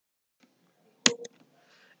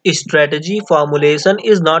Strategy formulation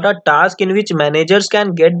is not a task in which managers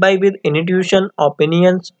can get by with intuition,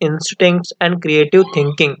 opinions, instincts, and creative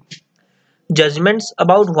thinking. Judgments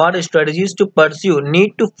about what strategies to pursue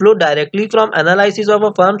need to flow directly from analysis of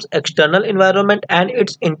a firm's external environment and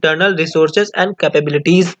its internal resources and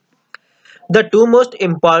capabilities. The two most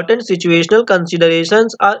important situational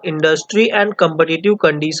considerations are industry and competitive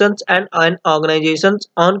conditions and an organization's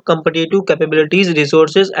own competitive capabilities,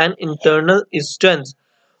 resources, and internal strengths,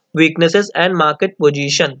 weaknesses, and market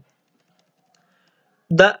position.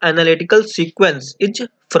 The analytical sequence is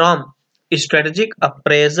from strategic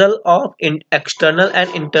appraisal of external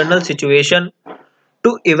and internal situation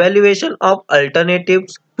to evaluation of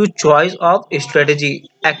alternatives to choice of strategy.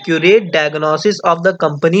 Accurate diagnosis of the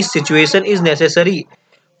company's situation is necessary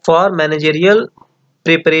for managerial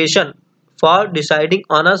preparation for deciding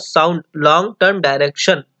on a sound long-term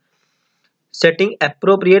direction, setting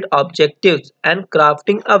appropriate objectives, and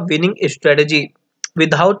crafting a winning strategy.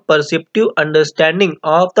 Without perceptive understanding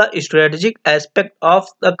of the strategic aspect of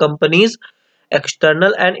the company's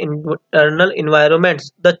external and internal environments,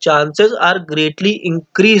 the chances are greatly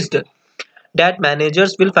increased that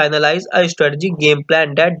managers will finalize a strategic game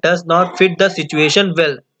plan that does not fit the situation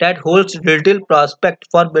well, that holds little prospect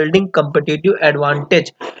for building competitive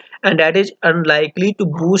advantage, and that is unlikely to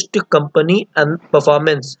boost company and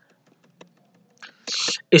performance.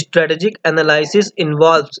 Strategic analysis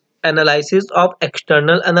involves analysis of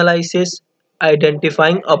external analysis,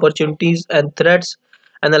 identifying opportunities and threats,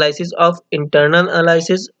 analysis of internal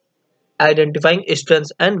analysis, identifying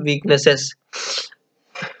strengths and weaknesses.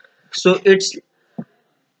 So it's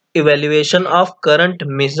evaluation of current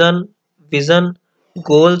mission, vision,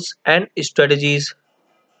 goals, and strategies,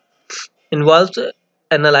 involves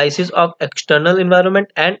analysis of external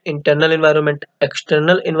environment and internal environment.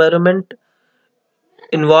 External environment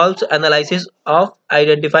involves analysis of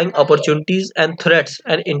identifying opportunities and threats,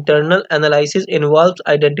 and internal analysis involves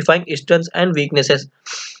identifying strengths and weaknesses.